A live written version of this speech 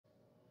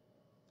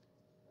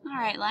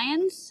Alright,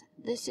 Lions,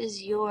 this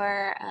is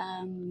your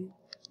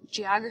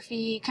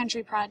Geography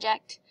Country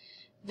Project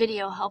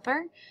video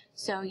helper.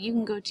 So you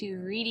can go to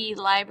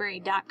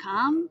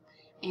readylibrary.com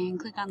and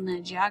click on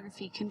the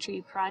Geography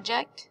Country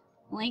Project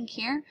link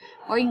here,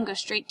 or you can go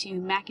straight to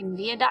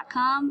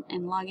macandvia.com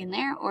and log in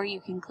there, or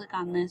you can click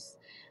on this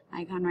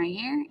icon right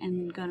here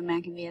and go to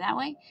Macandvia that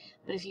way.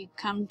 But if you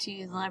come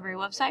to the library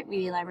website,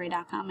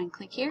 readylibrary.com, and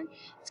click here,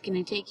 it's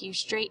going to take you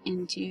straight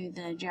into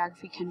the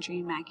Geography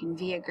Country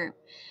Macandvia group.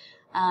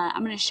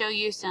 I'm going to show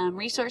you some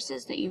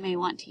resources that you may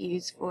want to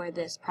use for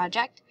this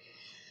project.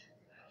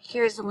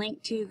 Here's a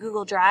link to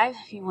Google Drive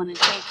if you want to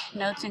take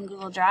notes in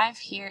Google Drive.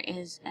 Here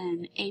is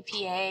an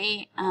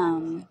APA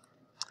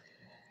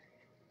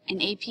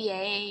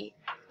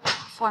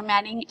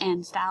formatting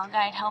and style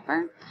guide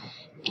helper.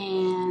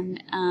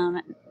 And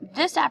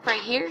this app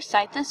right here,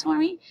 Cite This For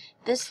Me,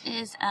 this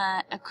is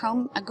a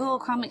Google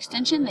Chrome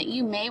extension that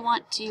you may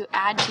want to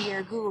add to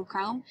your Google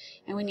Chrome.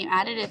 And when you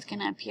add it, it's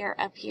going to appear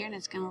up here, and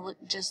it's going to look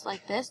just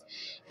like this,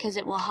 because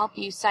it will help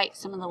you cite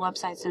some of the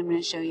websites that I'm going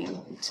to show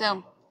you.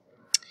 So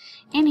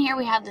in here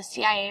we have the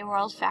CIA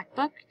World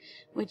Factbook,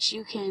 which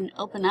you can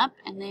open up,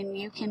 and then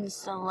you can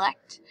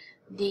select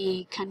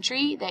the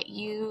country that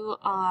you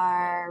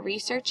are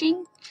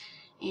researching.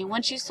 And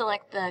once you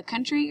select the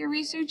country you're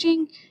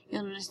researching,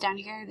 you'll notice down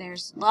here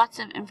there's lots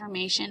of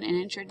information and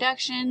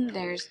introduction.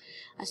 There's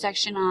a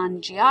section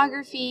on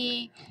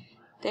geography.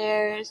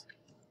 There's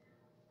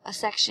a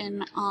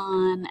section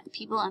on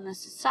people in the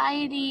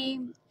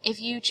society.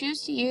 If you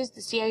choose to use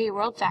the CIA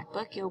World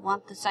Factbook, you'll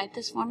want the Cite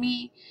This For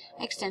Me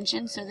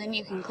extension, so then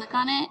you can click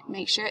on it,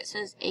 make sure it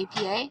says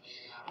APA,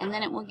 and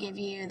then it will give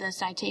you the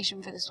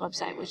citation for this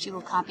website, which you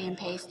will copy and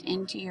paste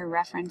into your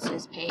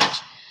references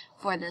page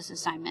for this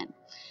assignment.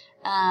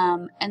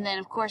 And then,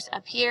 of course,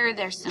 up here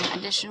there's some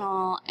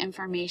additional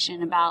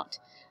information about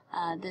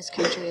this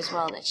country as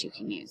well that you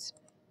can use.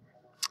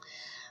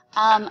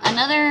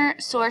 Another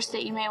source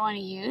that you may want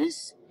to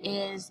use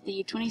is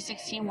the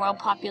 2016 World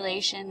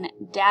Population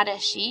Data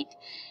Sheet.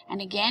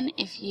 And again,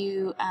 if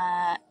you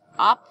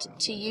opt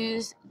to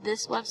use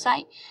this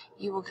website,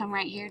 you will come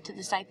right here to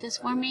the Cite This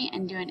For Me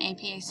and do an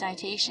APA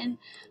citation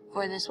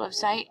for this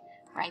website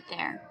right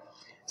there.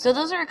 So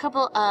those are a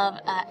couple of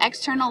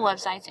external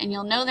websites, and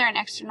you'll know they're an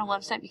external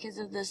website because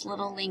of this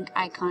little link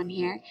icon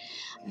here.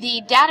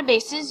 The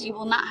databases, you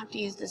will not have to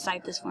use the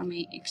Cite This For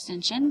Me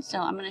extension, so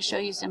I'm going to show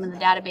you some of the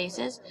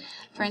databases.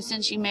 For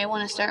instance, you may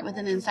want to start with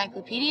an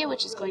encyclopedia,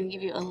 which is going to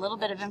give you a little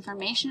bit of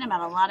information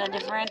about a lot of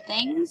different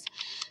things.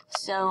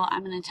 So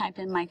I'm going to type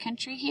in my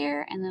country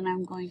here, and then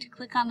I'm going to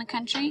click on the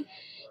country,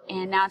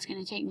 and now it's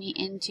going to take me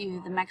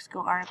into the Mexico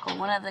article.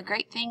 One of the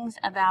great things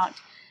about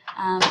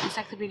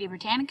Encyclopedia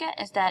Britannica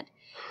is that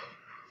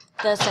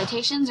the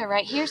citations are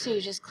right here, so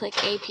you just click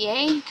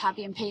APA,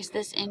 copy and paste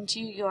this into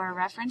your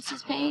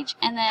references page,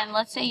 and then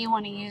let's say you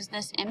want to use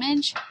this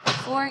image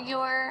for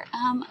your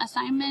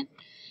assignment.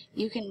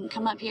 You can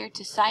come up here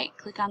to Cite,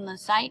 click on the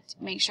Cite,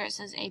 make sure it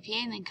says APA,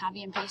 and then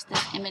copy and paste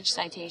this image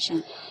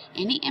citation.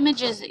 Any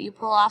images that you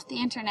pull off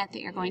the internet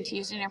that you're going to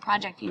use in your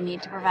project, you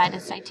need to provide a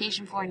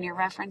citation for in your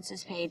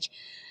references page,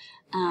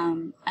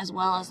 as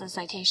well as the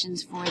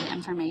citations for the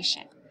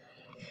information.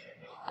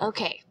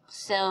 Okay,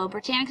 so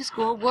Britannica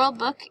School World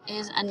Book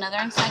is another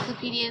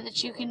encyclopedia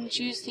that you can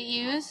choose to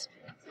use.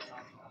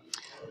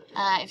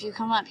 If you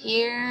come up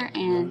here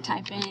and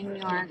type in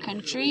your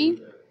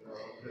country,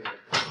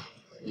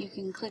 you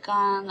can click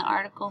on the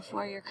article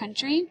for your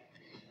country,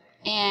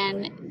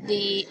 and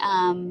the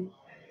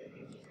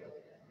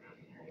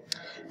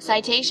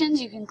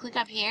citations, you can click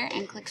up here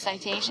and click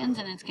citations,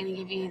 and it's going to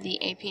give you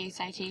the APA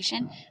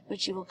citation,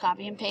 which you will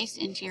copy and paste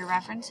into your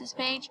references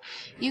page.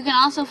 You can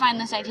also find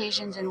the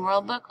citations in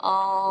World Book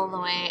all the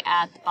way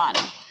at the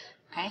bottom.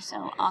 Okay,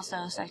 so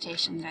also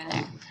citations are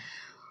there.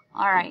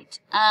 Alright,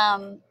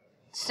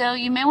 so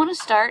you may want to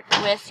start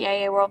with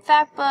CIA World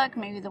Factbook,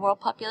 maybe the World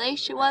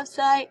Population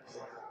website,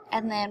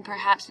 and then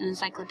perhaps an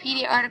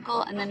encyclopedia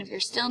article, and then if you're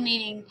still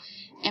needing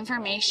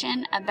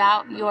information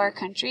about your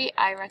country,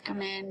 I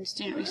recommend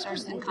Student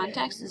Resources and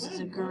Context. This is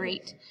a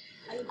great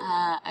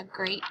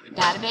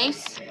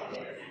database.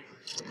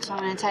 So I'm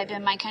going to type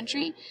in my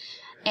country,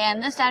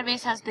 and this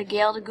database has the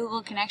Gale to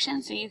Google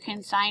connection, so you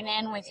can sign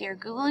in with your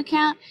Google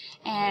account,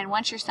 and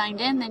once you're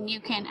signed in, then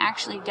you can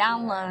actually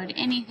download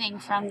anything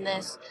from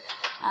this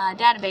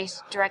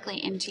database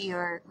directly into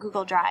your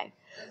Google Drive.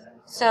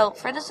 So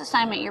for this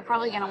assignment, you're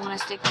probably going to want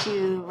to stick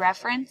to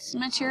reference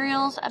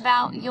materials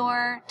about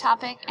your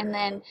topic, and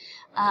then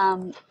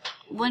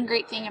one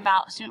great thing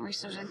about Student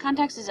Resources and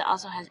Context is it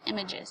also has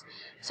images.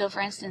 So for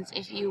instance,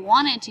 if you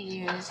wanted to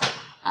use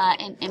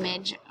an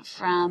image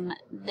from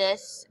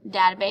this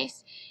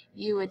database,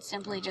 you would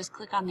simply just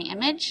click on the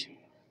image,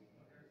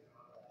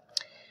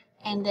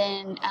 and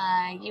then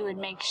you would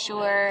make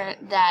sure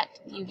that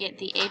you get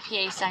the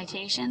APA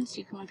citation. So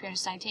you come up here to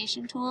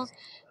Citation Tools,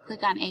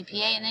 click on APA,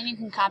 and then you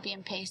can copy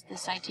and paste the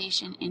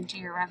citation into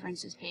your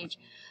references page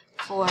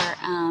for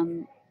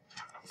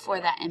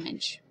that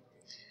image.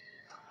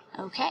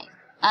 Okay.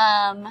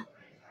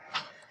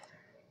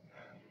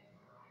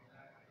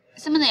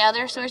 Some of the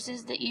other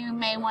sources that you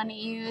may want to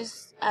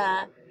use,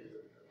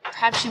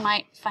 perhaps you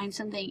might find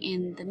something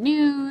in the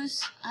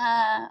news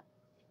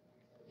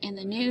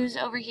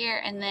over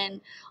here, and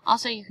then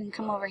also you can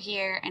come over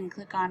here and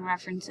click on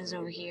references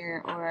over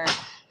here, or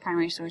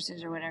primary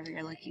sources, or whatever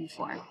you're looking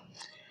for.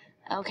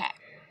 Okay.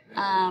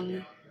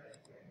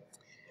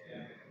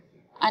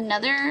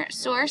 Another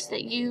source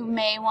that you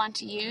may want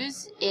to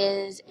use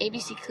is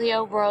ABC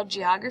Clio World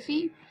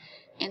Geography.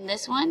 In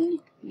this one,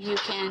 you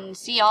can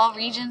see all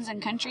regions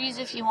and countries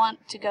if you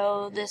want to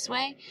go this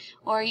way,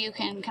 or you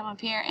can come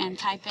up here and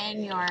type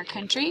in your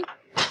country.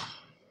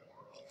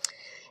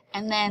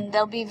 And then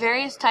there'll be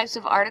various types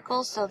of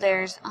articles. So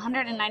there's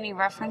 190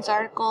 reference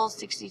articles,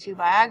 62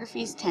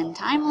 biographies, 10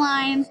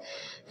 timelines,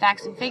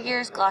 facts and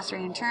figures,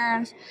 glossary and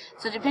terms.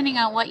 So depending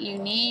on what you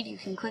need, you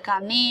can click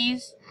on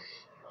these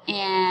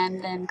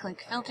and then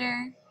click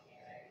filter.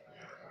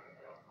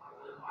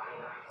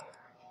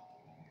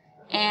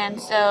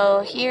 And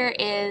so here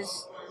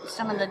is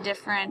some of the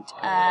different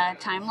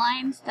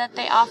timelines that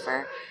they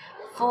offer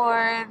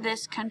for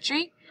this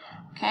country.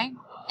 Okay.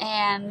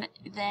 And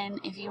then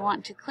if you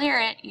want to clear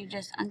it, you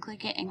just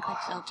unclick it and click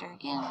filter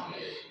again.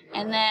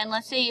 And then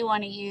let's say you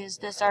want to use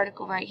this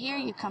article right here.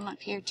 You come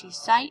up here to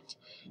cite,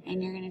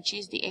 and you're going to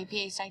choose the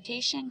APA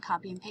citation,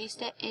 copy and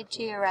paste it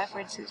into your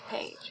references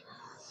page.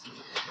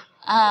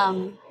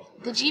 The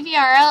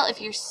GVRL,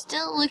 if you're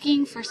still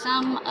looking for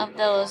some of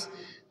those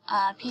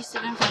piece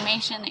of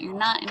information that you're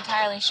not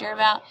entirely sure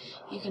about,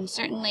 you can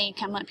certainly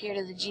come up here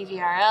to the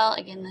GVRL.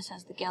 Again, this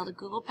has the Gelda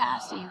Google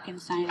Pass, so you can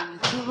sign in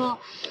with Google,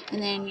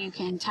 and then you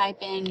can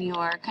type in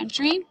your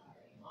country.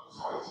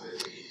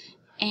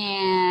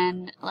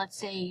 And let's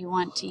say you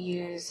want to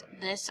use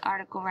this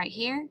article right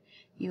here.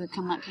 You would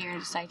come up here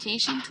to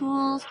Citation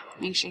Tools,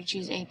 make sure you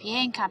choose APA,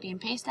 and copy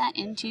and paste that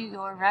into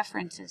your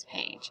references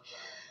page.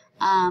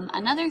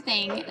 Another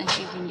thing that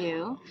you can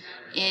do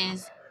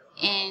is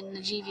in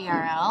the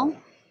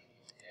GVRL,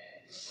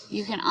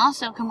 you can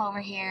also come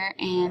over here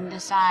and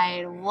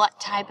decide what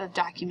type of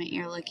document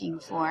you're looking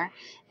for,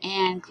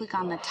 and click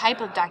on the type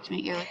of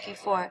document you're looking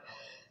for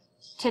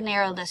to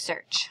narrow the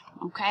search.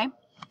 Okay?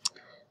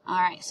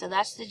 Alright, so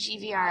that's the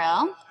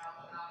GVRL.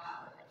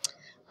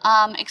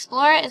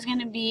 Explorer is going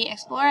to be,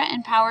 Explorer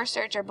and Power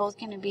Search are both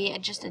going to be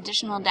just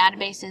additional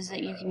databases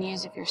that you can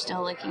use if you're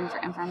still looking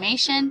for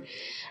information,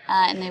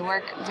 and they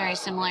work very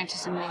similar to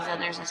some of these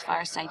others as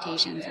far as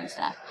citations and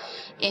stuff.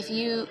 If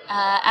you,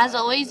 as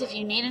always, if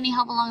you need any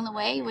help along the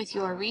way with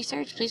your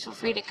research, please feel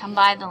free to come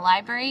by the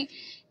library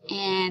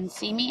and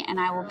see me, and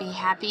I will be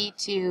happy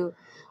to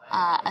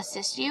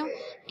assist you.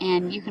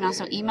 And you can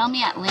also email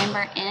me at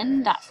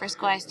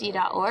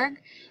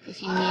lambertn.friscoisd.org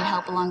if you need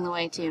help along the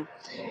way too.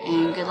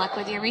 And good luck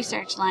with your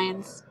research,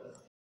 Lions.